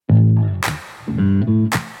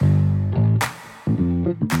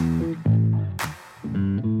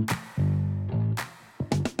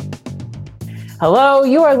Hello,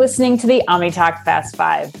 you are listening to the OmniTalk Fast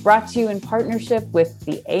 5, brought to you in partnership with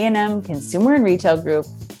the A&M Consumer and Retail Group,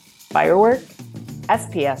 Firework,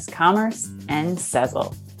 SPS Commerce, and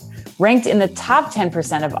Sezzle. Ranked in the top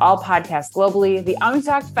 10% of all podcasts globally, the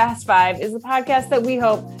OmniTalk Fast 5 is the podcast that we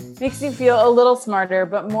hope makes you feel a little smarter,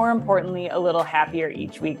 but more importantly, a little happier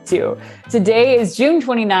each week too. Today is June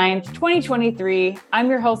 29th, 2023. I'm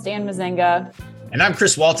your host, Ann Mazenga. And I'm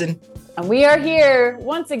Chris Walton. And we are here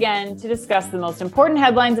once again to discuss the most important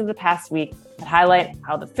headlines of the past week that highlight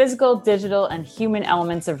how the physical, digital, and human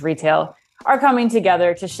elements of retail are coming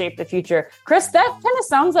together to shape the future. Chris, that kind of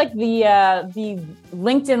sounds like the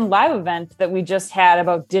LinkedIn Live event that we just had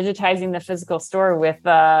about digitizing the physical store with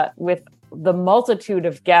the multitude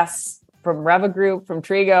of guests from Reva Group, from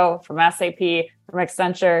Trigo, from SAP, from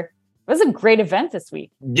Accenture. It was a great event this week.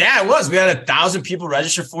 Yeah, it was. We had 1,000 people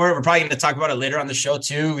register for it. We're probably going to talk about it later on the show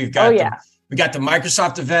too. We got the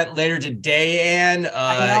Microsoft event later today, and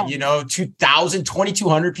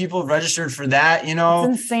 2,200 people registered for that. You know,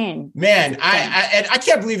 it's insane, man. I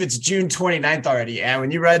can't believe it's June 29th already. And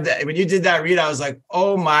when you did that read, I was like,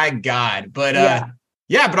 oh my God. But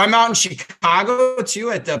but I'm out in Chicago too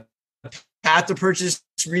at the Path to Purchase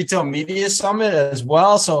Retail Media Summit as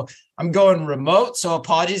well. So I'm going remote. So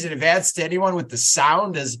apologies in advance to anyone with the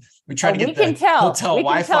sound as we try to get the hotel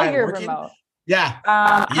Wi-Fi working. Remote. Yeah.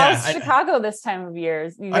 How's Chicago this time of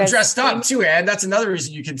year? I'm dressed up too, and that's another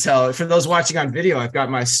reason you can tell. For those watching on video, I've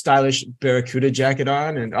got my stylish Barracuda jacket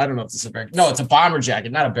on, and I don't know if it's it's a bomber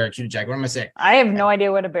jacket, not a Barracuda jacket. What am I saying? I have no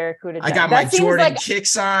idea what a Barracuda jacket is. I got my Jordan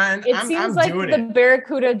kicks on. It seems like the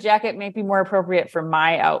Barracuda jacket may be more appropriate for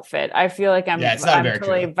my outfit. I feel like I'm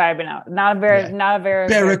totally vibing out. Not a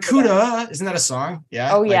Barracuda. Isn't that a song?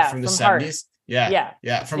 Yeah. Oh yeah. From the 70s. Yeah.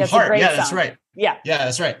 From Heart. Yeah, that's right. Yeah,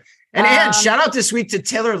 that's right. And Ann, shout out this week to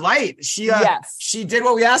Taylor Light. She did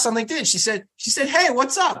what we asked on LinkedIn. She said, "Hey,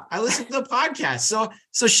 what's up? I listen to the podcast."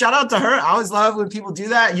 So shout out to her. I always love when people do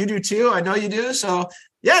that. You do too. I know you do. So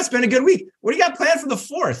yeah, it's been a good week. What do you got planned for the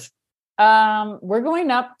 4th? We're going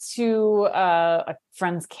up to a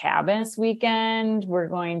friend's cabin this weekend. We're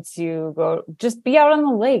going to go just be out on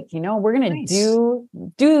the lake. You know, we're going to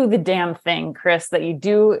do the damn thing, Chris, that you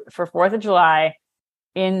do for 4th of July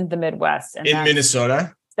in the Midwest. And in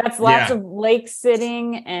Minnesota. That's lots of lake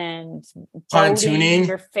sitting and pontooning.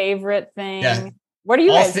 Your favorite thing. Yeah. What are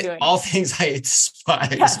you guys doing? All things I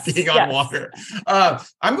despise being on water.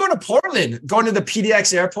 I'm going to Portland, going to the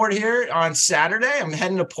PDX airport here on Saturday. I'm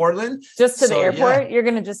heading to Portland. Just to the airport? Yeah. You're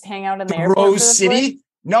going to just hang out in the airport? Rose City?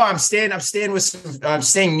 No, I'm staying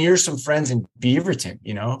near some friends in Beaverton,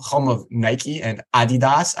 home of Nike and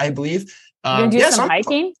Adidas, I believe. You're going to do some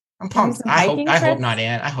hiking? I'm pumped. I hope not,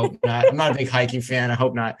 Ann. I hope not. I'm not a big hiking fan. I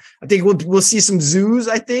hope not. I think we'll see some zoos.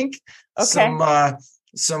 I think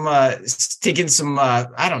taking some.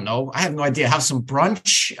 I don't know. I have no idea. Have some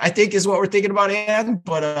brunch. I think is what we're thinking about, Ann.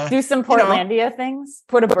 But do some Portlandia things.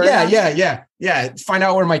 Put a bird. Yeah. Find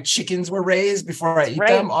out where my chickens were raised before I eat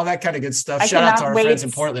them. All that kind of good stuff. Shout out to our friends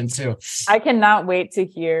in Portland too. I cannot wait to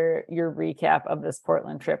hear your recap of this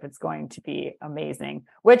Portland trip. It's going to be amazing.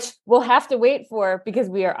 Which we'll have to wait for because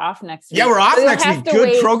we are off next week. Yeah, we're off next week.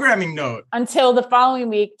 Good programming note. Until the following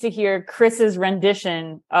week to hear Chris's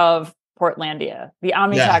rendition of Portlandia, the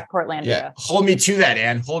OmniTalk Portlandia. Yeah. Hold me to that,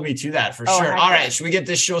 Ann. Hold me to that for sure. All right. Should we get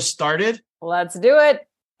this show started? Let's do it.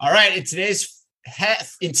 All right. In today's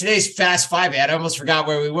Fast 5, Ann, I almost forgot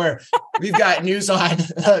where we were. We've got news on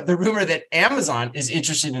the rumor that Amazon is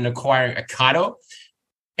interested in acquiring Ocado.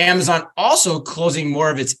 Amazon also closing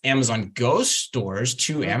more of its Amazon Go stores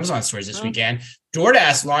to Amazon stores this weekend.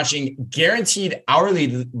 DoorDash launching guaranteed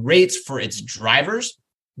hourly rates for its drivers.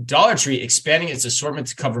 Dollar Tree expanding its assortment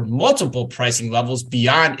to cover multiple pricing levels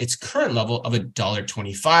beyond its current level of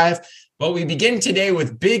 $1.25. But we begin today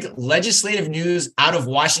with big legislative news out of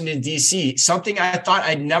Washington, D.C., something I thought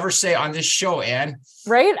I'd never say on this show, Ann.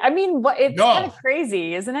 Right? I mean, it's kind of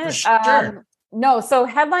crazy, isn't it? For sure. No. So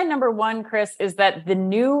headline number 1, Chris, is that the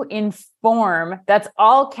new Inform, that's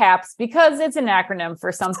all caps because it's an acronym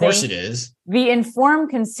for something. Of course it is. The Inform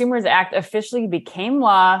Consumers Act officially became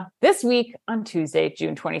law this week on Tuesday,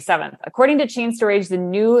 June 27th. According to Chain Storage, the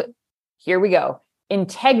new, here we go,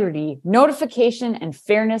 Integrity, Notification, and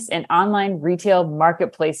Fairness in Online Retail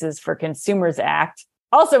Marketplaces for Consumers Act,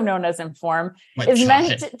 also known as Inform,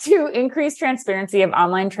 meant to increase transparency of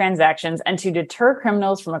online transactions and to deter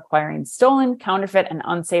criminals from acquiring stolen, counterfeit, and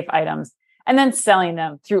unsafe items and then selling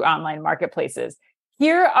them through online marketplaces.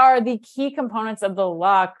 Here are the key components of the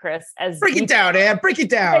law, Chris. As break it down, Ann. Break it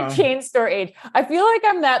down. Chain store age. I feel like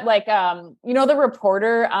I'm that the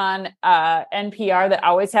reporter on NPR that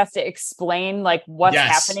always has to explain like what's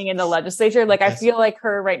happening in the legislature. Like I feel like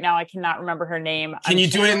her right now. I cannot remember her name. Can you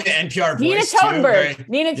do it in the NPR voice? Nina Totenberg.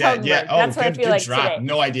 Nina Totenberg. Yeah. Oh, that's what I feel like drop. today.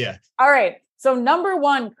 No idea. All right. So number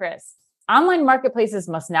one, Chris. Online marketplaces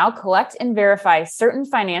must now collect and verify certain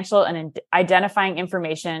financial and identifying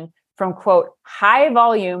information from, quote, high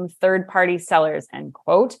volume third-party sellers, end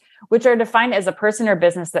quote, which are defined as a person or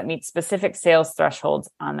business that meets specific sales thresholds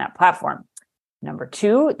on that platform. Number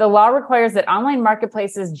two, the law requires that online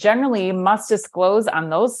marketplaces generally must disclose on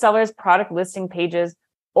those sellers' product listing pages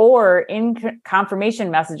or in confirmation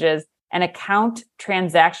messages and account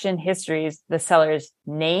transaction histories, the seller's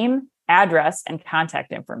name, address, and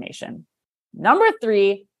contact information. Number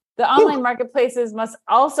three, the online marketplaces must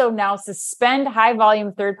also now suspend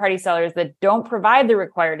high-volume third-party sellers that don't provide the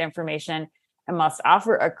required information and must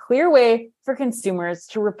offer a clear way for consumers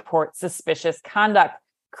to report suspicious conduct.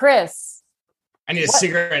 Chris. I need a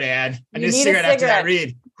cigarette ad. I need a cigarette after that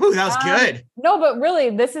read. Whew, that was good. No, but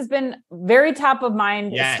really, this has been very top of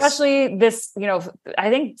mind, especially this, I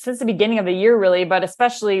think since the beginning of the year, really, but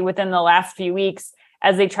especially within the last few weeks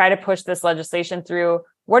as they try to push this legislation through.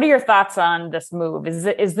 What are your thoughts on this move?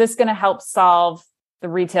 Is this going to help solve the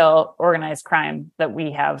retail organized crime that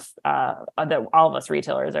we have, that all of us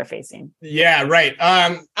retailers are facing? Yeah, right.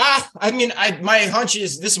 My hunch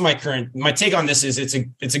is my take on this is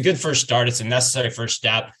it's a good first start. It's a necessary first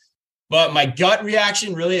step. But my gut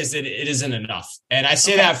reaction really is that it isn't enough. And I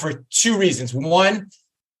say that for two reasons. One,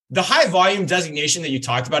 the high volume designation that you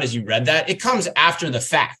talked about as you read that, it comes after the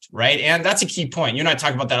fact, right? And that's a key point. You and I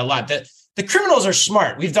talk about that a lot. That the criminals are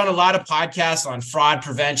smart. We've done a lot of podcasts on fraud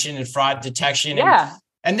prevention and fraud detection.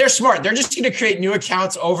 And they're smart. They're just going to create new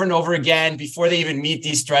accounts over and over again before they even meet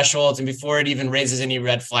these thresholds and before it even raises any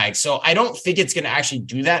red flags. So I don't think it's going to actually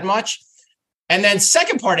do that much. And then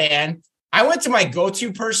second part, Ann, I went to my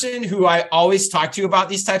go-to person who I always talk to about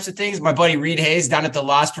these types of things, my buddy Reed Hayes down at the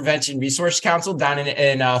Loss Prevention Resource Council down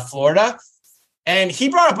in Florida. And he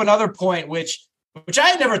brought up another point, which I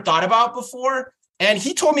had never thought about before. And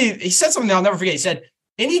he said something I'll never forget. He said,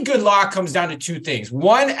 any good law comes down to two things.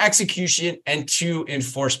 One, execution, and two,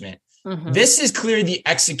 enforcement. Mm-hmm. This is clearly the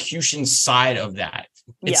execution side of that.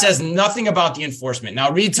 It says nothing about the enforcement.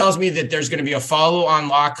 Now, Reed tells me that there's going to be a follow-on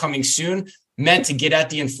law coming soon meant to get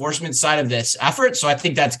at the enforcement side of this effort. So I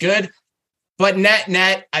think that's good. But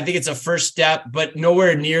net, I think it's a first step, but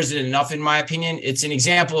nowhere near is it enough, in my opinion. It's an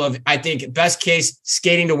example of, I think, best case,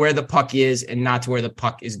 skating to where the puck is and not to where the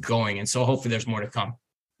puck is going. And so hopefully there's more to come.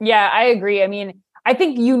 Yeah, I agree. I mean, I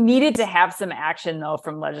think you needed to have some action, though,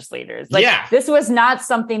 from legislators. This was not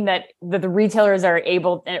something that the retailers are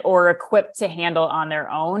able or equipped to handle on their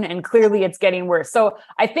own. And clearly it's getting worse. So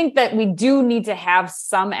I think that we do need to have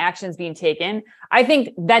some actions being taken. I think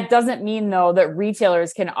that doesn't mean, though, that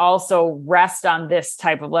retailers can also rest on this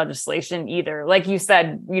type of legislation either. Like you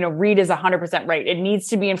said, Reed is 100% right. It needs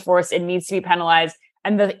to be enforced. It needs to be penalized.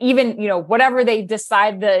 And whatever they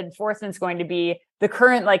decide the enforcement's going to be, the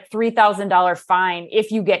current $3,000 fine,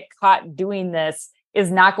 if you get caught doing this,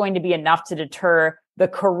 is not going to be enough to deter the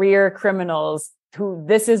career criminals who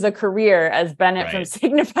this is a career, as Bennett from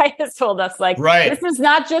Signify has told us. This is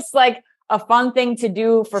not just a fun thing to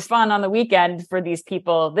do for fun on the weekend for these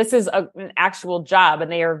people. This is an actual job,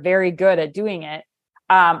 and they are very good at doing it.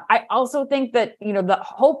 I also think that, the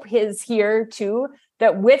hope is here too,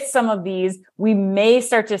 that with some of these, we may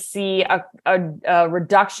start to see a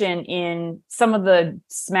reduction in some of the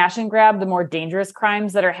smash and grab, the more dangerous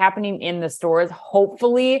crimes that are happening in the stores.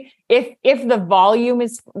 Hopefully, if the volume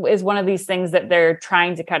is one of these things that they're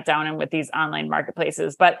trying to cut down on with these online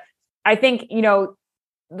marketplaces. But I think,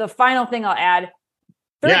 the final thing I'll add,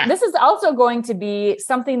 this is also going to be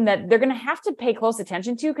something that they're going to have to pay close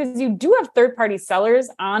attention to, because you do have third-party sellers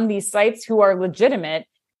on these sites who are legitimate.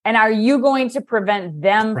 And are you going to prevent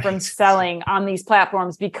them from selling on these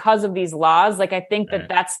platforms because of these laws? I think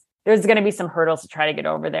there's going to be some hurdles to try to get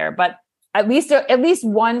over there, but at least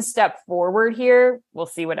one step forward here. We'll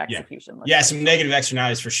see what execution looks like. Some negative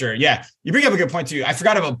externalities for sure. Yeah. You bring up a good point too. I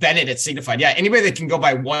forgot about Bennett at Signified. Yeah. Anybody that can go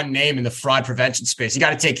by one name in the fraud prevention space, you got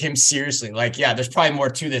to take him seriously. There's probably more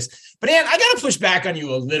to this, but Ann, I got to push back on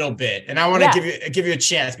you a little bit, and I want to give you a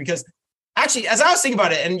chance, because actually, as I was thinking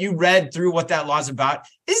about it and you read through what that law is about,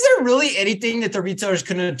 is there really anything that the retailers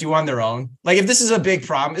couldn't do on their own? Like if this is a big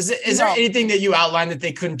problem, is there anything that you outlined that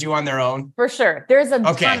they couldn't do on their own? For sure. There's a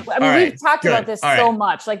ton. I mean, we've talked about this so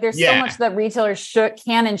much. Like there's so much that retailers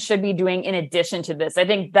can and should be doing in addition to this. I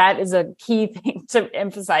think that is a key thing to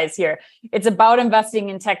emphasize here. It's about investing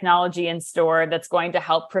in technology in store that's going to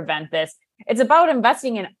help prevent this. It's about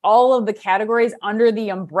investing in all of the categories under the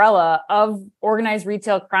umbrella of organized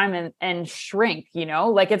retail crime and shrink,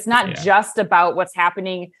 like it's not just about what's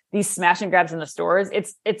happening, these smash and grabs in the stores.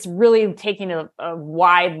 It's really taking a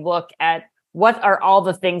wide look at what are all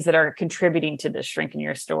the things that are contributing to this shrink in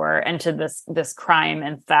your store and to this crime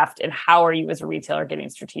and theft, and how are you as a retailer getting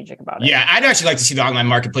strategic about it? Yeah, I'd actually like to see the online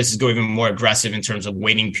marketplaces go even more aggressive in terms of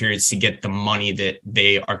waiting periods to get the money that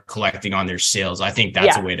they are collecting on their sales. I think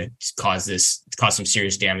that's a way to cause some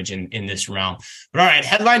serious damage in this realm. But all right,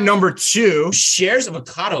 headline number 2, shares of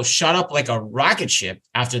Ocado shot up like a rocket ship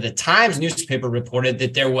after the Times newspaper reported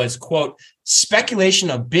that there was, quote, speculation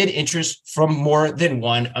of bid interest from more than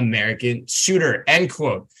one American suitor, end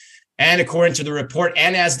quote. And according to the report,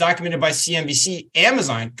 and as documented by CNBC,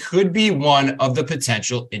 Amazon could be one of the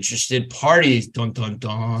potential interested parties. Dun, dun,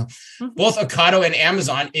 dun. Both Ocado and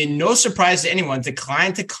Amazon, in no surprise to anyone,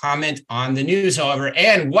 declined to comment on the news, however.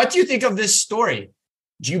 And what do you think of this story?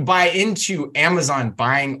 Do you buy into Amazon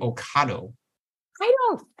buying Ocado? I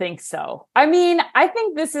don't think so. I mean, I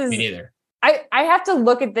think this is... Me neither. I have to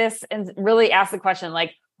look at this and really ask the question,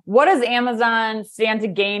 like, what does Amazon stand to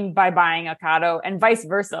gain by buying Ocado, and vice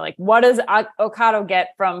versa? Like, what does Ocado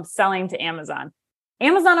get from selling to Amazon?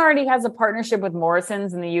 Amazon already has a partnership with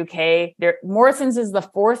Morrisons in the UK. Morrisons is the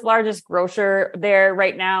 4th largest grocer there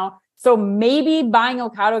right now. So maybe buying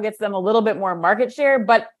Ocado gets them a little bit more market share.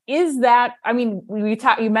 But is that, I mean,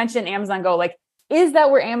 you mentioned Amazon Go, like, is that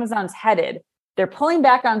where Amazon's headed? They're pulling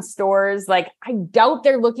back on stores. Like, I doubt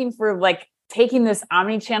they're looking for like taking this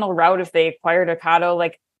omni-channel route if they acquired Ocado.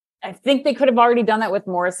 Like, I think they could have already done that with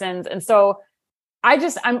Morrisons. And so I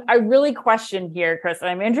really question here, Chris, and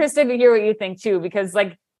I'm interested to hear what you think too, because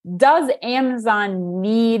like, does Amazon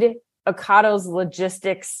need Ocado's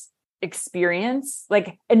logistics experience,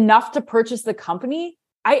 like enough to purchase the company?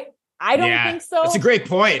 I don't think so. That's a great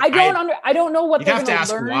point. I don't know what they're going to learn. You have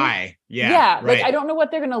to ask why. Yeah. Right. Like, I don't know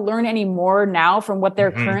what they're going to learn anymore now from what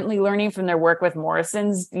they're currently learning from their work with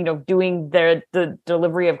Morrisons, doing the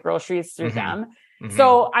delivery of groceries through them.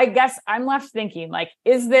 So I guess I'm left thinking, like,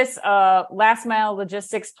 is this a last mile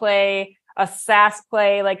logistics play, a SaaS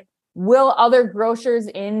play? Like, will other grocers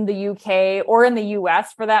in the UK or in the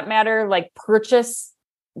US for that matter, like, purchase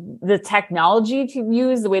the technology to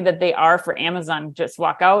use the way that they are for Amazon, just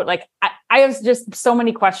walk out? Like, I have just so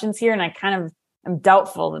many questions here, and I kind of am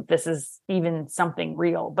doubtful that this is even something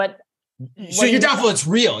real. But so you're doubtful it's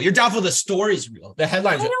real. You're doubtful the story's real. The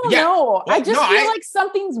headlines. I don't know. Well, I just feel like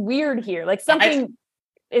something's weird here. Like something.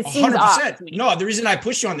 It seems 100%. Off to me. No, the reason I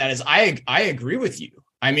push you on that is I agree with you.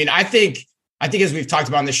 I mean, I think as we've talked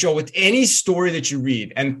about on the show, with any story that you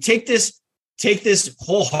read, and take this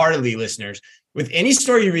wholeheartedly, listeners. With any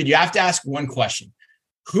story you read, you have to ask one question: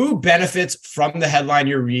 who benefits from the headline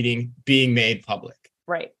you're reading being made public?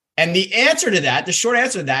 Right. And the short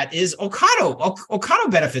answer to that is Ocado.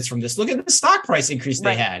 Ocado benefits from this. Look at the stock price increase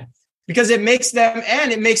they had, because it makes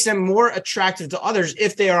them more attractive to others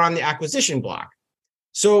if they are on the acquisition block.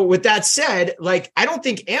 So with that said, like, I don't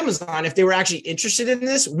think Amazon, if they were actually interested in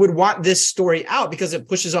this, would want this story out, because it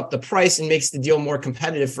pushes up the price and makes the deal more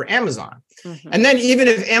competitive for Amazon. And then even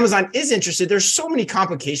if Amazon is interested, there's so many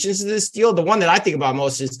complications to this deal. The one that I think about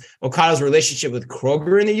most is Ocado's relationship with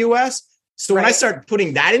Kroger in the US. So when I start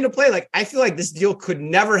putting that into play, like, I feel like this deal could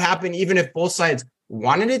never happen, even if both sides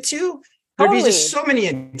wanted it to. There'd be just so many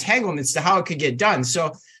entanglements to how it could get done.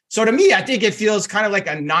 So to me, I think it feels kind of like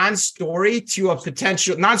a non-story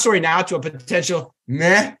now to a potential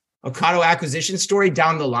meh Ocado acquisition story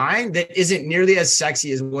down the line that isn't nearly as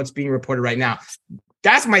sexy as what's being reported right now.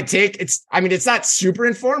 That's my take. It's not super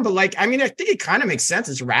informed, but I think it kind of makes sense.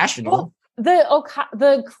 It's rational. Well,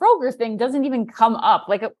 the Kroger thing doesn't even come up.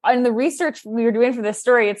 Like, in the research we were doing for this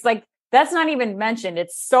story, it's like, that's not even mentioned.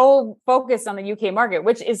 It's so focused on the UK market,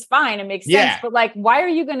 which is fine. It makes sense. But like, why are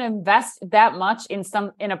you going to invest that much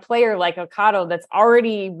in a player like Ocado that's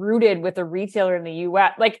already rooted with a retailer in the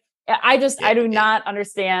US? Like, I do not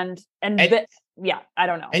understand. I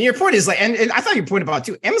don't know. And your point is and I thought your point about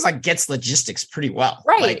too, Amazon gets logistics pretty well.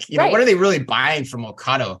 Right. What are they really buying from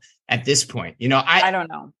Ocado? at this point? I don't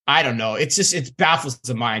know. I don't know. It baffles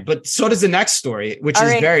the mind. But so does the next story, which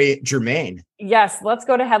is very germane. Yes, let's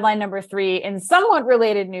go to headline number 3. In somewhat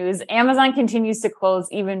related news, Amazon continues to close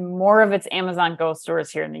even more of its Amazon Go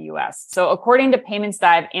stores here in the US. So according to Payments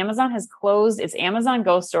Dive, Amazon has closed its Amazon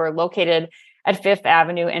Go store located at Fifth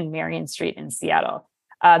Avenue and Marion Street in Seattle.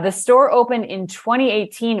 The store opened in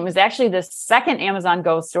 2018. It was actually the second Amazon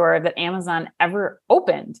Go store that Amazon ever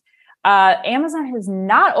opened. Amazon has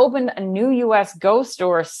not opened a new US Go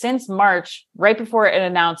store since March, right before it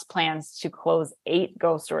announced plans to close 8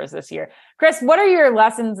 Go stores this year. Chris, what are your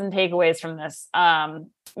lessons and takeaways from this?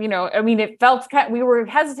 It felt we were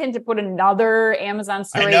hesitant to put another Amazon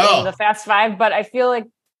story in the Fast Five, but I feel like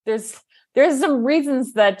there's some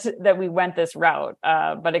reasons that we went this route.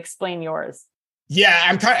 But explain yours.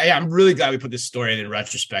 Yeah, I'm really glad we put this story in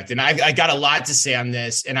retrospect. And I got a lot to say on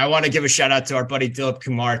this. And I want to give a shout out to our buddy Dilip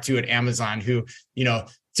Kumar too at Amazon, who,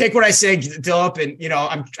 take what I say, Dilip,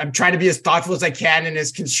 and I'm trying to be as thoughtful as I can and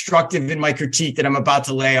as constructive in my critique that I'm about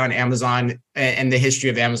to lay on Amazon and the history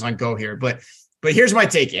of Amazon Go here. But here's my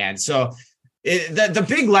take, Ann. So the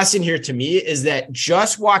big lesson here to me is that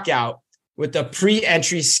just walk out with the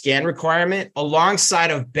pre-entry scan requirement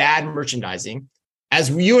alongside of bad merchandising, as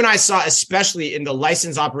you and I saw, especially in the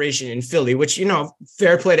license operation in Philly, which,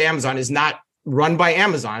 fair play to Amazon, is not run by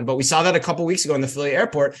Amazon, but we saw that a couple of weeks ago in the Philly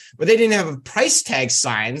airport where they didn't have price tag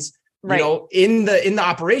signs, in the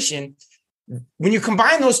operation. When you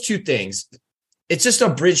combine those two things, it's just a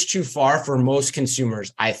bridge too far for most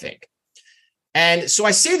consumers, I think. And so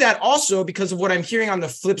I say that also because of what I'm hearing on the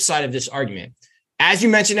flip side of this argument. As you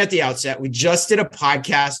mentioned at the outset, we just did a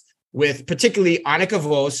podcast with particularly Annika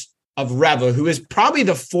Vos of Reva, who is probably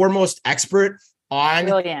the foremost expert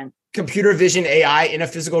on computer vision AI in a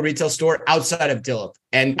physical retail store outside of Dilip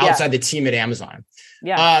and outside the team at Amazon.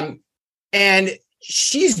 Yeah. And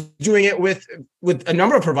she's doing it with a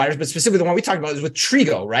number of providers, but specifically the one we talked about is with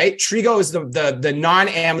Trigo, right? Trigo is the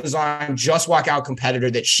non-Amazon just walk out competitor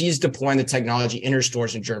that she's deploying the technology in her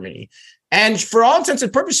stores in Germany. And for all intents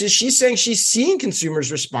and purposes, she's saying she's seeing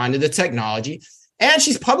consumers respond to the technology. And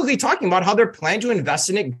she's publicly talking about how they're planning to invest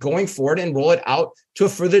in it going forward and roll it out to a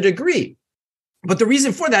further degree. But the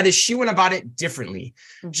reason for that is she went about it differently.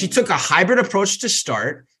 Mm-hmm. She took a hybrid approach to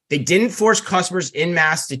start. They didn't force customers en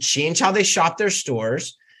masse to change how they shop their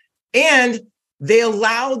stores. And they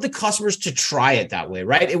allowed the customers to try it that way,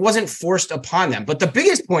 right? It wasn't forced upon them. But the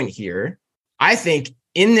biggest point here, I think,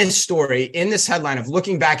 in this story, in this headline of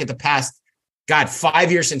looking back at the past,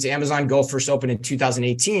 5 years since Amazon Go first opened in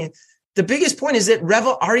 2018, the biggest point is that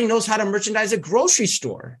Reva already knows how to merchandise a grocery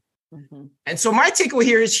store. Mm-hmm. And so my takeaway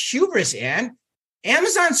here is hubris, Ann.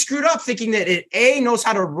 Amazon screwed up thinking that it knows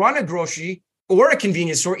how to run a grocery or a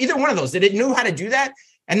convenience store, either one of those, that it knew how to do that.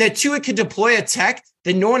 And that two, it could deploy a tech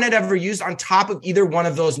that no one had ever used on top of either one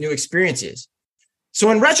of those new experiences. So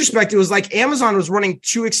in retrospect, it was like Amazon was running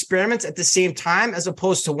 2 experiments at the same time as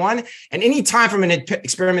opposed to one. And any time from an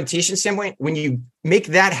experimentation standpoint, when you make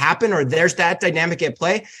that happen or there's that dynamic at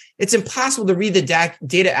play, it's impossible to read the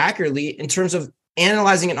data accurately in terms of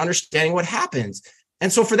analyzing and understanding what happens. And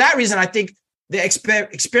so for that reason, I think the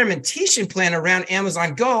experimentation plan around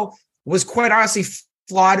Amazon Go was quite honestly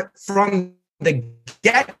flawed from the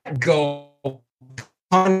get-go,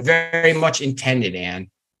 pun very much intended, Ann.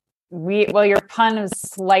 Your pun was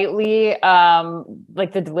slightly,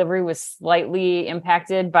 the delivery was slightly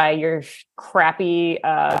impacted by your crappy.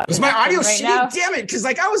 Was my audio shitty? Now. Damn it! Because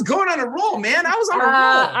I was going on a roll, man. I was on a roll.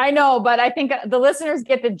 I know, but I think the listeners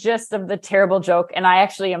get the gist of the terrible joke, and I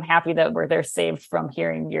actually am happy that they're saved from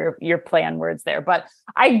hearing your play on words there. But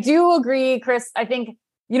I do agree, Chris. I think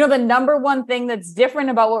the number one thing that's different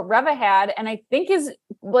about what Reva had, and I think is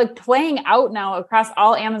playing out now across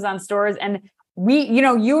all Amazon stores, and we,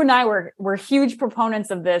 you and I were huge proponents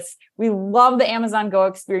of this. We love the Amazon Go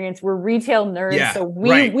experience. We're retail nerds. Yeah, so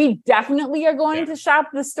we definitely are going to shop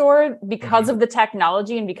the store because of the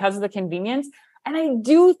technology and because of the convenience. And I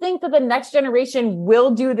do think that the next generation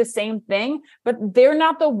will do the same thing, but they're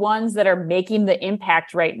not the ones that are making the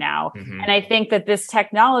impact right now. Mm-hmm. And I think that this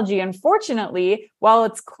technology, unfortunately, while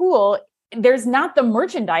it's cool, there's not the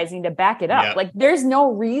merchandising to back it up. Yep. There's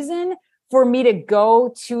no reason for me to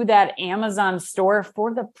go to that Amazon store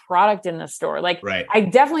for the product in the store. I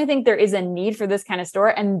definitely think there is a need for this kind of store.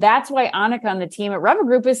 And that's why Annika and the team at Reva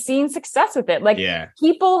Group is seeing success with it.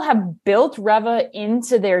 People have built Reva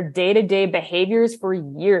into their day-to-day behaviors for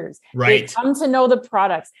years. Right. They come to know the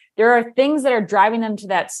products. There are things that are driving them to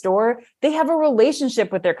that store. They have a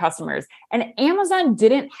relationship with their customers. And Amazon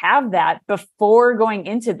didn't have that before going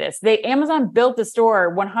into this. Amazon built the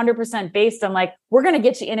store 100% based on like, we're going to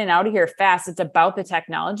get you in and out of here fast. It's about the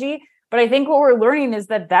technology. But I think what we're learning is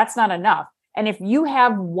that that's not enough. And if you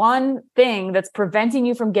have one thing that's preventing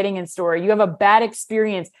you from getting in store, you have a bad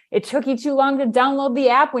experience, it took you too long to download the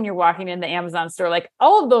app when you're walking in the Amazon store, like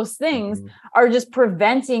all of those things are just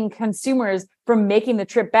preventing consumers from making the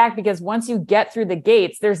trip back, because once you get through the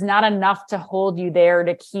gates, there's not enough to hold you there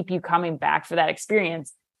to keep you coming back for that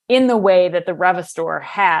experience in the way that the Reva store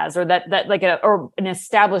has, or that like or an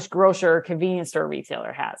established grocer or convenience store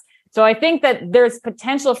retailer has. So I think that there's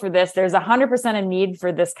potential for this. There's 100% a need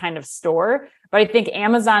for this kind of store, but I think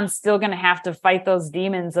Amazon's still going to have to fight those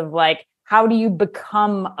demons of like, how do you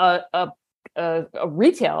become a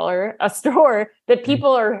retailer, a store that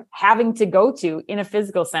people are having to go to in a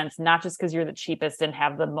physical sense, not just because you're the cheapest and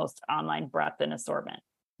have the most online breadth and assortment.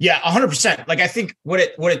 Yeah, 100%. Like I think what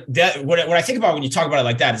I think about when you talk about it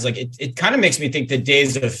like that is like it kind of makes me think the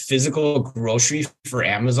days of physical grocery for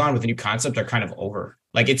Amazon with a new concept are kind of over.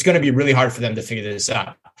 Like it's going to be really hard for them to figure this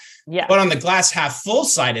out. Yeah. But on the glass half full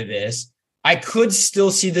side of this, I could still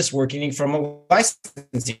see this working from a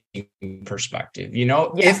licensing perspective. You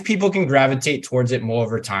know, if people can gravitate towards it more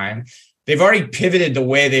over time. They've already pivoted the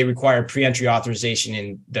way they require pre-entry authorization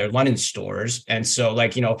in their London stores. And so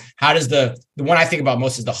like, you know, how does the one I think about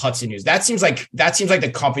most is the Hudson News. That seems like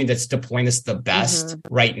the company that's deploying this the best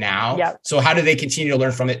right now. Yep. So how do they continue to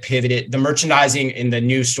learn from it, pivot it? The merchandising in the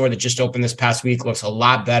new store that just opened this past week looks a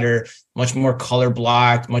lot better, much more color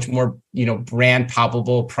blocked, much more, you know, brand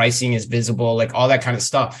palpable, pricing is visible, like all that kind of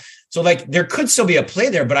stuff. So like there could still be a play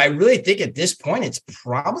there, but I really think at this point, it's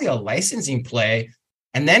probably a licensing play.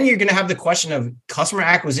 And then you're going to have the question of customer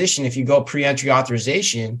acquisition if you go pre-entry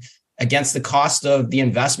authorization against the cost of the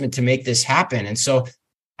investment to make this happen. And so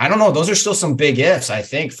I don't know. Those are still some big ifs, I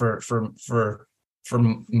think, for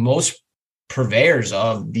most purveyors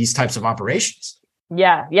of these types of operations.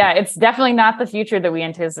 Yeah. It's definitely not the future that we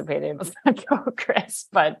anticipated. Let's not go, Chris,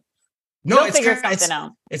 but no,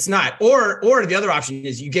 it's not. Or the other option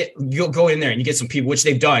is you'll go in there and you get some people, which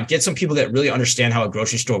they've done, get some people that really understand how a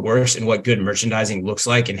grocery store works and what good merchandising looks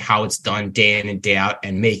like and how it's done day in and day out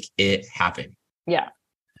and make it happen. Yeah.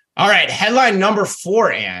 All right. Headline number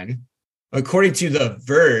 4, Ann. According to The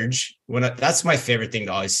Verge, that's my favorite thing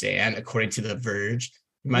to always say, Ann, according to The Verge.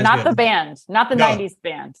 Not the band, not the 90s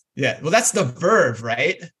band. Yeah. Well, that's The Verve,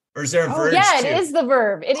 right? Or is there a Verge? Yeah, too? It is The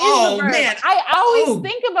Verve. It is The Verve. Man. I always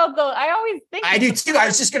think about those. I do too. I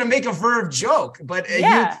was just going to make a Verve joke, but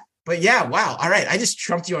wow. All right. I just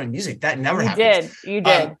trumped you on music. That never happened. You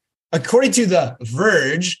did. According to The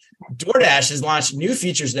Verge, DoorDash has launched new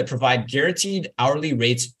features that provide guaranteed hourly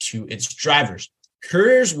rates to its drivers.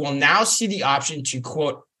 Couriers will now see the option to,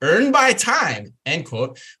 quote, earn by time, end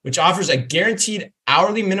quote, which offers a guaranteed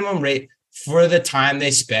hourly minimum rate for the time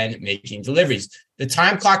they spend making deliveries. The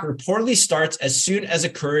time clock reportedly starts as soon as a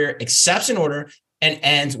courier accepts an order and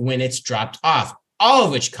ends when it's dropped off, all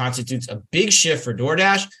of which constitutes a big shift for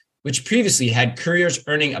DoorDash, which previously had couriers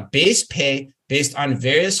earning a base pay based on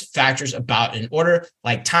various factors about an order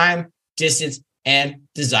like time, distance, and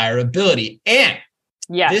desirability. And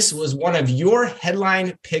this was one of your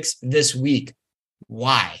headline picks this week.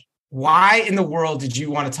 Why? Why in the world did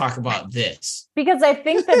you want to talk about this? Because I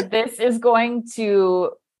think that this is going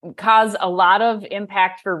to cause a lot of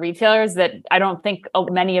impact for retailers that I don't think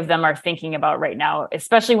many of them are thinking about right now,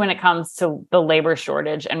 especially when it comes to the labor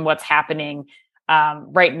shortage and what's happening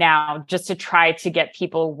right now, just to try to get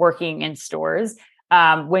people working in stores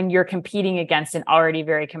when you're competing against an already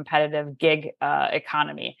very competitive gig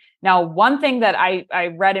economy. Now, one thing that I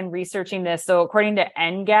read in researching this, so according to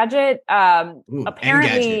Engadget,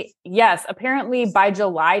 apparently by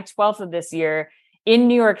July 12th of this year, in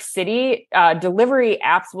New York City, delivery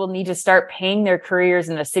apps will need to start paying their couriers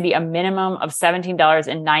in the city a minimum of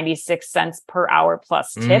 $17.96 per hour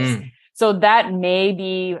plus tips. So that may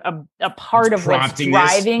be a part of what's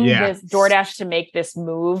driving this DoorDash to make this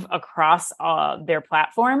move across their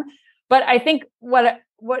platform. But I think what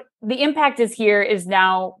the impact is here is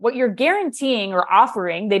now what you're guaranteeing or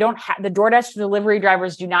offering. They don't have the DoorDash delivery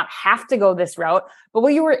drivers do not have to go this route. But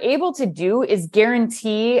what you were able to do is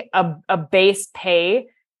guarantee a base pay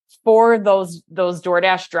for those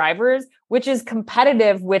DoorDash drivers, which is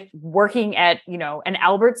competitive with working at, an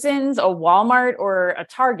Albertsons, a Walmart, or a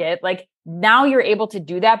Target. Like now you're able to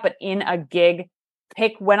do that, but in a gig,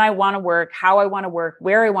 pick when I want to work, how I want to work,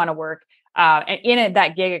 where I want to work. In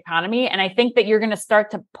that gig economy. And I think that you're going to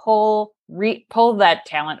start to pull pull that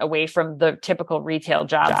talent away from the typical retail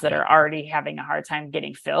jobs that are already having a hard time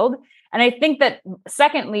getting filled. And I think that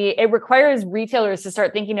secondly, it requires retailers to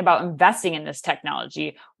start thinking about investing in this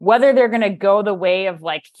technology, whether they're going to go the way of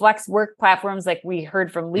like flex work platforms, like we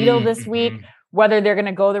heard from Lidl this week, whether they're going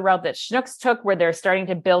to go the route that Schnucks took, where they're starting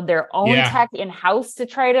to build their own tech in-house to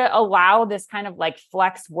try to allow this kind of like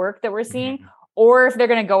flex work that we're seeing, or if they're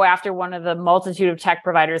going to go after one of the multitude of tech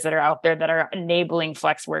providers that are out there that are enabling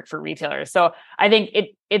flex work for retailers. So I think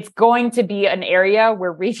it's going to be an area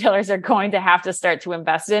where retailers are going to have to start to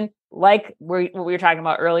invest in, like what we were talking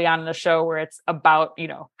about early on in the show, where it's about,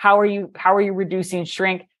 how are you reducing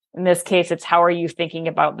shrink? In this case, it's how are you thinking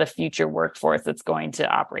about the future workforce that's going to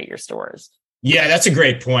operate your stores? Yeah, that's a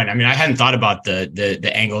great point. I mean, I hadn't thought about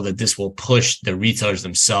the angle that this will push the retailers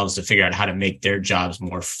themselves to figure out how to make their jobs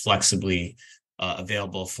more flexibly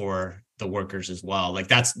available for the workers as well. Like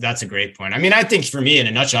that's a great point. I mean, I think for me, in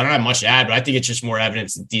a nutshell, I don't have much to add, but I think it's just more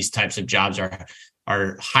evidence that these types of jobs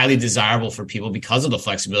are highly desirable for people because of the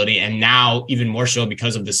flexibility, and now even more so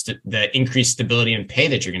because of the increased stability and pay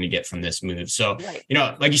that you're going to get from this move. So,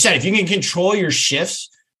 like you said, if you can control your shifts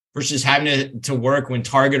versus having to work when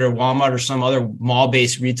Target or Walmart or some other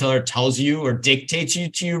mall-based retailer tells you or dictates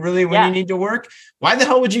to you really when you need to work, why the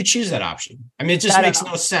hell would you choose that option? I mean, it just makes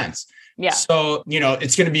no sense. Yeah. So,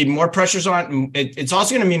 it's going to be more pressures on, it's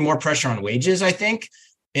also going to mean more pressure on wages, I think,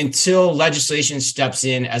 until legislation steps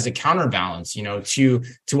in as a counterbalance, to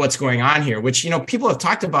what's going on here, which, people have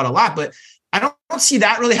talked about a lot, but I don't see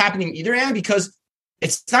that really happening either, Ann, because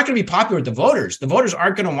it's not going to be popular with the voters. The voters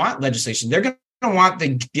aren't going to want legislation. They're going to want the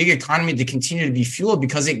gig economy to continue to be fueled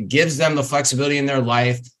because it gives them the flexibility in their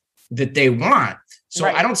life that they want. So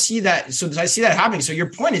I don't see that. So I see that happening. So your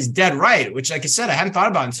point is dead right, which, like I said, I hadn't thought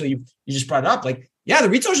about until you just brought it up. Like, the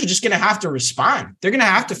retailers are just going to have to respond. They're going to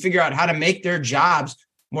have to figure out how to make their jobs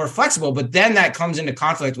more flexible. But then that comes into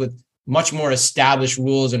conflict with much more established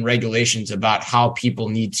rules and regulations about how people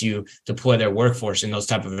need to deploy their workforce in those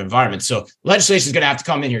type of environments. So legislation is going to have to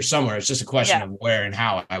come in here somewhere. It's just a question of where and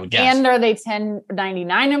how, I would guess. And are they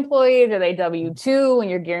 1099 employees? Are they W-2 and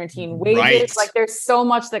you're guaranteeing wages? Right. Like there's so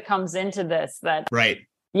much that comes into this that,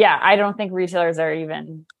 I don't think retailers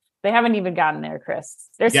they haven't even gotten there, Chris.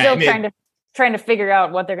 They're still trying to figure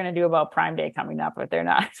out what they're going to do about Prime Day coming up, but they're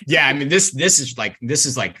not. Yeah. I mean, this is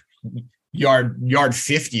like yard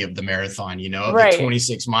 50 of the marathon, the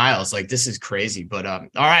 26 miles. Like this is crazy, but all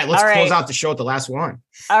right, let's close out the show with the last one.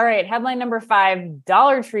 All right. Headline number 5,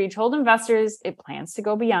 Dollar Tree told investors it plans to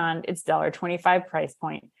go beyond its $1.25 price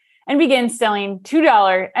point and begin selling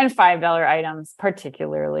 $2 and $5 items,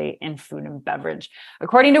 particularly in food and beverage.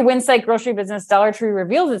 According to Winsight Grocery Business, Dollar Tree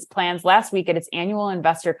revealed its plans last week at its annual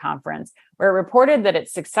investor conference, where it reported that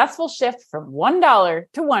its successful shift from $1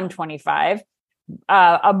 to $1.25,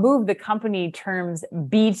 a move the company terms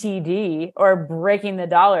BTD, or breaking the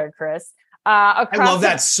dollar, Chris. I love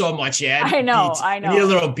that so much, Ed. I know. We need a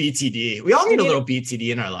little BTD. We all need a little BTD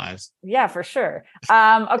in our lives. Yeah, for sure.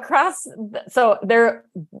 So they're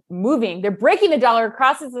breaking the dollar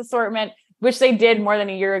across its assortment, which they did more than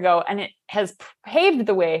a year ago, and it has paved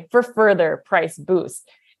the way for further price boosts.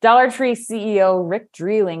 Dollar Tree CEO Rick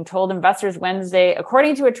Dreeling told investors Wednesday,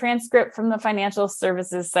 according to a transcript from the financial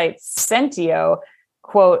services site Centio,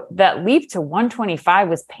 quote, that leap to $1.25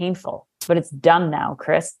 was painful, but it's done now,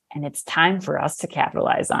 Chris, and it's time for us to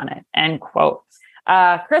capitalize on it, end quote.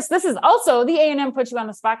 Chris, this is also the A&M Put You on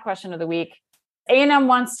the Spot question of the week. A&M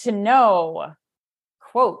wants to know,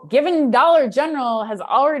 quote, given Dollar General has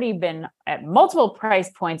already been at multiple price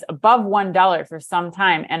points above $1 for some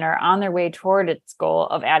time and are on their way toward its goal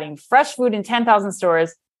of adding fresh food in 10,000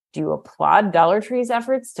 stores, do you applaud Dollar Tree's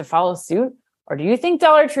efforts to follow suit? Or do you think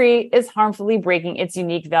Dollar Tree is harmfully breaking its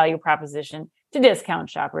unique value proposition to discount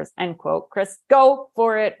shoppers? End quote. Chris, go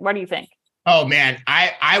for it. What do you think? Oh, man,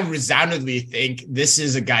 I resoundingly think this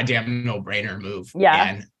is a goddamn no-brainer move. Yeah.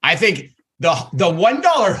 And I think the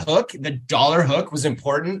 $1 hook, the dollar hook was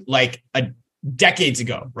important like decades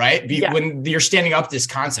ago, right? When you're standing up this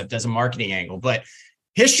concept as a marketing angle. But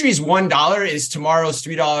history's $1 is tomorrow's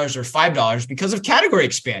 $3 or $5 because of category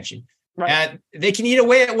expansion. Right. And they can eat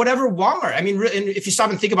away at whatever Walmart. I mean, if you stop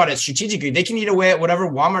and think about it strategically, they can eat away at whatever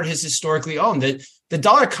Walmart has historically owned. The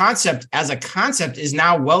dollar concept as a concept is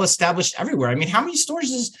now well established everywhere. I mean, how many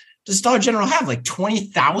stores does Dollar General have? Like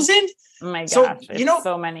 20,000? Oh my gosh,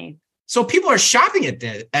 so many. So people are shopping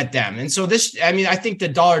at them. And so I think the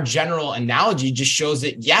Dollar General analogy just shows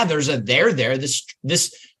that, there's a there.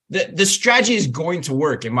 The strategy is going to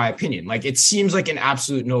work, in my opinion. Like, it seems like an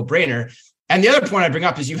absolute no-brainer. And the other point I bring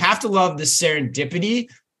up is you have to love the serendipity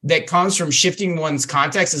that comes from shifting one's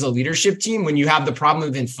context as a leadership team when you have the problem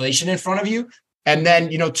of inflation in front of you, and then,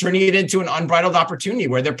 turning it into an unbridled opportunity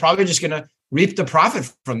where they're probably just going to reap the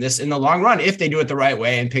profit from this in the long run if they do it the right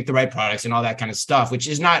way and pick the right products and all that kind of stuff, which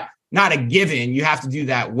is not a given. You have to do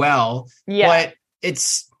that well. But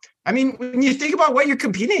when you think about what you're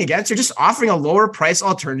competing against, you're just offering a lower price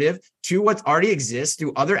alternative to what already exists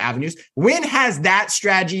through other avenues. When has that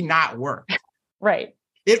strategy not worked? Right.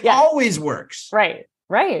 It always works. Right.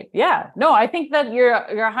 Yeah. No, I think that you're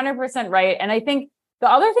 100% right. And I think the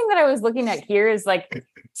other thing that I was looking at here is like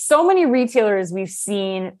so many retailers we've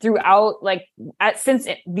seen throughout, since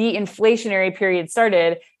the inflationary period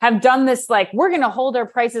started, have done this, like, we're going to hold our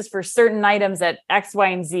prices for certain items at X, Y,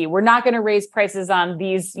 and Z. We're not going to raise prices on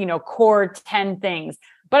these, core 10 things.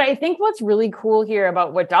 But I think what's really cool here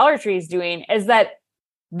about what Dollar Tree is doing is that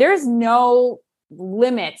there's no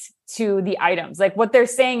limit to the items. Like, what they're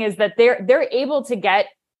saying is that they're able to get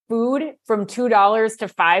food from $2 to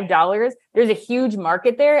 $5. There's a huge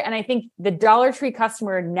market there. And I think the Dollar Tree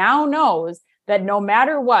customer now knows that no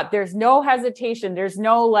matter what, there's no hesitation. There's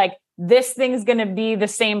no like, this thing's going to be the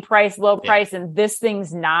same price, low price, and this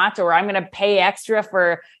thing's not, or I'm going to pay extra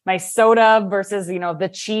for my soda versus,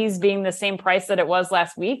 the cheese being the same price that it was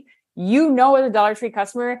last week. As a Dollar Tree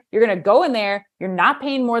customer, you're going to go in there. You're not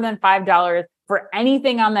paying more than $5 for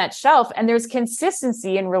anything on that shelf. And there's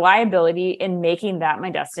consistency and reliability in making that my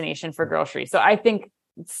destination for grocery. So I think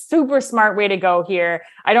super smart way to go here.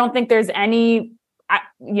 I don't think there's any,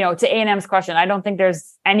 to A&M's question, I don't think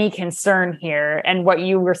there's any concern here. And what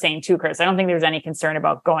you were saying too, Chris, I don't think there's any concern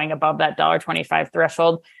about going above that $1.25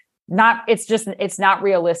 threshold. It's not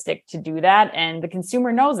realistic to do that. And the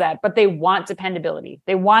consumer knows that, but they want dependability.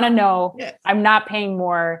 They want to know I'm not paying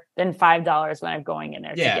more than $5 when I'm going in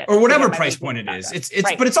there. Or whatever price point it is.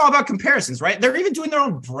 But it's all about comparisons, right? They're even doing their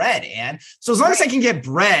own bread, Ann. So as long as I can get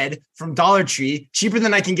bread from Dollar Tree cheaper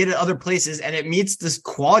than I can get at other places, and it meets this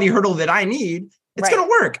quality hurdle that I need, it's going to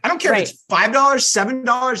work. I don't care if it's $5, $7,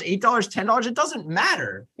 $8, $10. It doesn't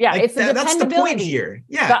matter. Yeah, it's the that's the point here.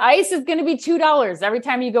 Yeah, the ice is going to be $2 every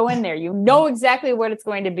time you go in there. You know exactly what it's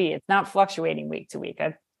going to be. It's not fluctuating week to week.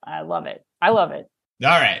 I love it. All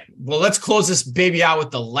right. Well, let's close this baby out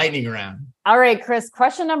with the lightning round. All right, Chris.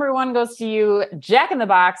 Question number 1 goes to you. Jack in the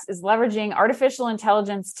Box is leveraging artificial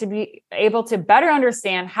intelligence to be able to better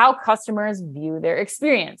understand how customers view their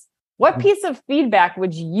experience. What piece of feedback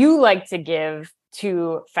would you like to give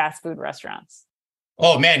to fast food restaurants?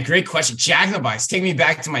 Oh man, great question. Jack in the Box, take me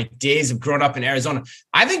back to my days of growing up in Arizona.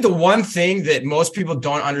 I think the one thing that most people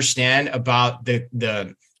don't understand about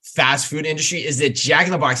the fast food industry is that Jack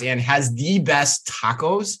in the Box, Ann, has the best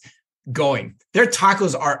tacos going. Their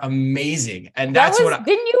tacos are amazing. And didn't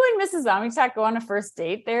you and Mrs. Amitak go on a first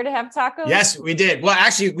date there to have tacos? Yes, we did. Well,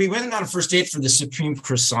 actually, we went on a first date for the Supreme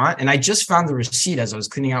Croissant, and I just found the receipt as I was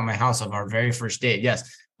cleaning out my house of our very first date.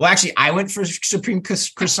 Yes. Well, actually, I went for Supreme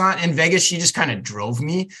Croissant in Vegas. She just kind of drove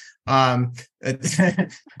me. I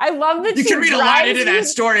love that you can read a lot into that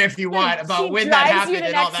story if you want about when that happened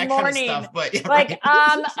and all that kind of stuff. But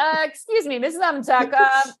excuse me, Mrs. Amitak,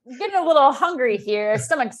 getting a little hungry here.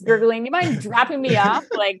 Stomach's gurgling. You mind dropping me off?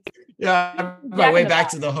 My way back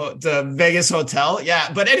to the Vegas hotel.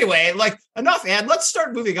 Yeah, but anyway, enough, Ann. Let's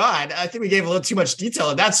start moving on. I think we gave a little too much detail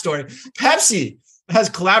in that story. Pepsi has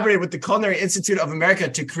collaborated with the Culinary Institute of America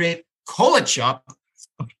to create Cola Chup,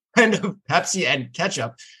 a blend of Pepsi and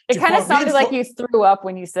ketchup. It kind of sounded like you threw up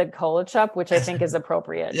when you said Cola Chup, which I think is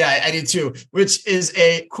appropriate. Yeah, I did too. Which is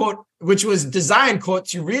a quote, which was designed, quote,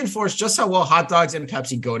 to reinforce just how well hot dogs and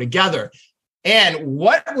Pepsi go together. And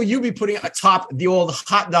what will you be putting atop the old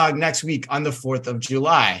hot dog next week on the 4th of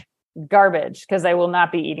July? Garbage, because I will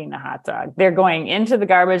not be eating the hot dog. They're going into the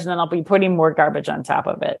garbage, and then I'll be putting more garbage on top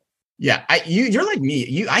of it. Yeah, you're like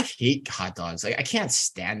me. I hate hot dogs. I can't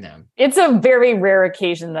stand them. It's a very rare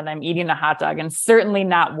occasion that I'm eating a hot dog, and certainly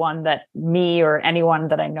not one that me or anyone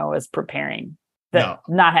that I know is preparing.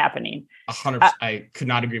 Not happening. 100%. I could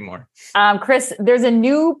not agree more. Chris, there's a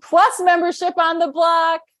new Plus membership on the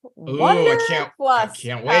block. Wonder Plus. I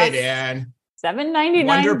can't wait, Ann. $7.99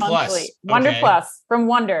 Wonder monthly. Plus. Wonder Plus from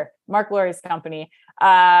Wonder, Mark Lurie's company.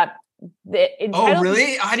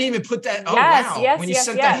 Really? I didn't even put that. Wow. Yes, when you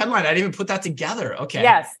sent that headline, I didn't even put that together. Okay.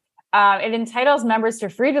 Yes. It entitles members to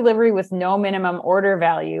free delivery with no minimum order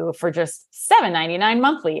value for just $7.99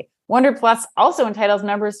 monthly. Wonder Plus also entitles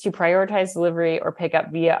members to prioritize delivery or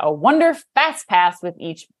pickup via a Wonder Fast Pass with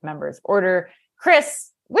each member's order. Chris,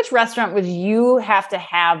 which restaurant would you have to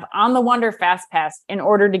have on the Wonder Fast Pass in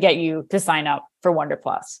order to get you to sign up for Wonder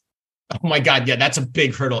Plus? Oh my God. Yeah, that's a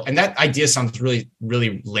big hurdle. And that idea sounds really,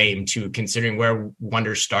 really lame too, considering where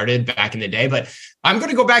Wonder started back in the day. But I'm going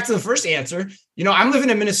to go back to the first answer. I'm living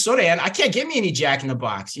in Minnesota and I can't get me any Jack in the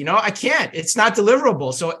Box. I can't. It's not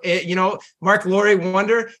deliverable. So, Mark Laurie,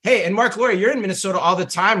 Wonder. Hey, and Mark Laurie, you're in Minnesota all the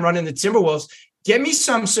time running the Timberwolves. Get me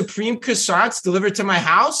some Supreme croissants delivered to my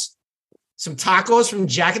house. Some tacos from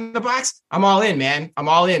Jack in the Box. I'm all in, man. I'm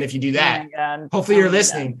all in if you do that. Oh, hopefully you're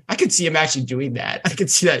listening. I could see him actually doing that. I could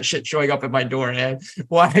see that shit showing up at my door, man.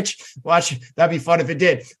 Watch. That'd be fun if it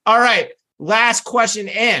did. All right. Last question.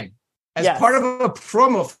 And as part of a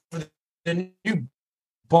promo for the new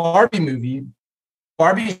Barbie movie,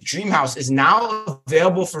 Barbie's Dream House is now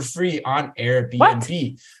available for free on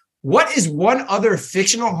Airbnb. What is one other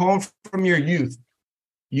fictional home from your youth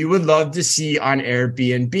you would love to see on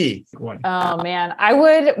Airbnb? Oh man, I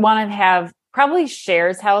would want to have probably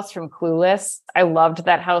Cher's house from Clueless. I loved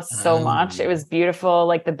that house so much. It was beautiful,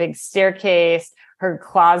 like the big staircase, her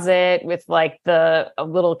closet with like a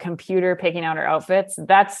little computer picking out her outfits.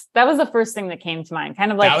 That was the first thing that came to mind.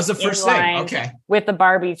 Kind of like that was the first thing. Okay. With the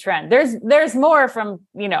Barbie trend. There's more from,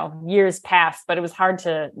 years past, but it was hard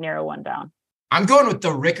to narrow one down. I'm going with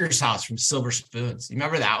the Ricker's house from Silver Spoons. You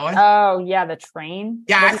remember that one? Oh, yeah, the train.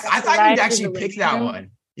 Yeah, I thought you'd actually pick that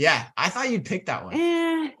one. Yeah, I thought you'd pick that one.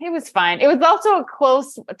 It was fine. It was also a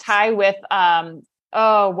close tie with,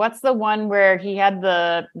 what's the one where he had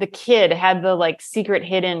the kid had the like secret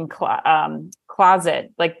hidden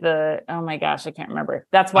closet, like oh my gosh, I can't remember.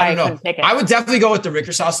 That's why I couldn't pick it. I would definitely go with the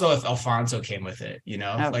Ricker's house though if Alfonso came with it,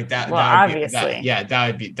 like that. Well, that obviously.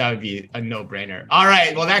 That would be a no-brainer. All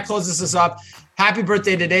right, well, that closes us up. Happy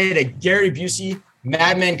birthday today to Gary Busey,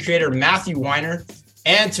 Mad Men creator Matthew Weiner,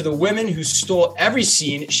 and to the women who stole every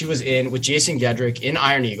scene she was in with Jason Gedrick in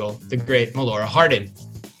Iron Eagle, the great Melora Hardin.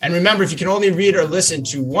 And remember, if you can only read or listen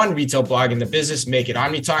to one retail blog in the business, make it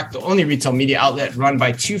OmniTalk, the only retail media outlet run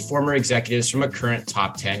by two former executives from a current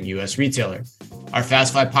top 10 U.S. retailer. Our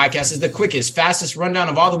Fast Five podcast is the quickest, fastest rundown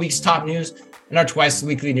of all the week's top news, and our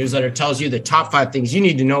twice-weekly newsletter tells you the top 5 things you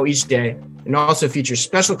need to know each day, and also features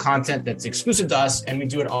special content that's exclusive to us, and we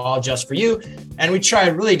do it all just for you. And we try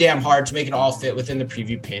really damn hard to make it all fit within the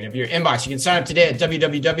preview pane of your inbox. You can sign up today at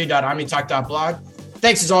www.omnitalk.blog.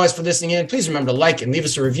 Thanks as always for listening in. Please remember to like and leave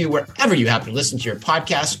us a review wherever you happen to listen to your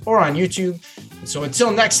podcast or on YouTube. And so until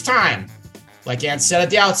next time, like Ann said at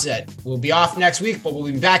the outset, we'll be off next week, but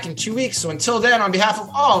we'll be back in 2 weeks. So until then, on behalf of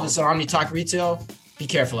all of us at OmniTalk Retail, be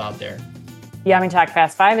careful out there. The OmniTalk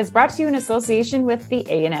Fast Five is brought to you in association with the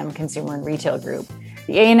A&M Consumer and Retail Group.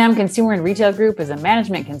 The A&M Consumer and Retail Group is a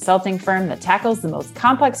management consulting firm that tackles the most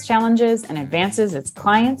complex challenges and advances its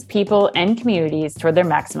clients, people, and communities toward their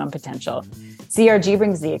maximum potential. CRG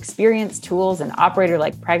brings the experience, tools, and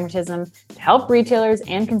operator-like pragmatism to help retailers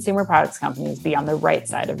and consumer products companies be on the right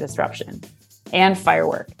side of disruption. And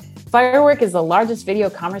Firework. Firework is the largest video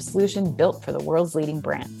commerce solution built for the world's leading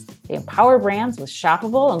brands. They empower brands with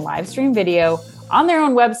shoppable and live stream video on their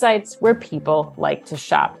own websites where people like to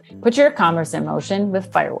shop. Put your commerce in motion with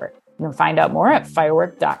Firework. You can find out more at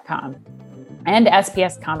firework.com. And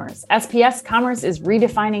SPS Commerce. SPS Commerce is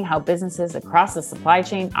redefining how businesses across the supply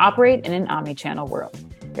chain operate in an omnichannel world.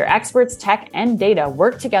 Your experts, tech, and data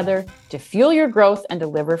work together to fuel your growth and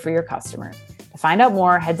deliver for your customers. To find out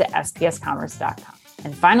more, head to spscommerce.com.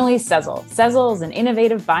 And finally, Sezzle. Sezzle is an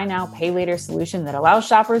innovative buy now, pay later solution that allows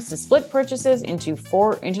shoppers to split purchases into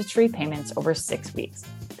 4 interest-free payments over 6 weeks.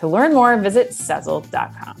 To learn more, visit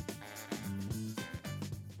Sezzle.com.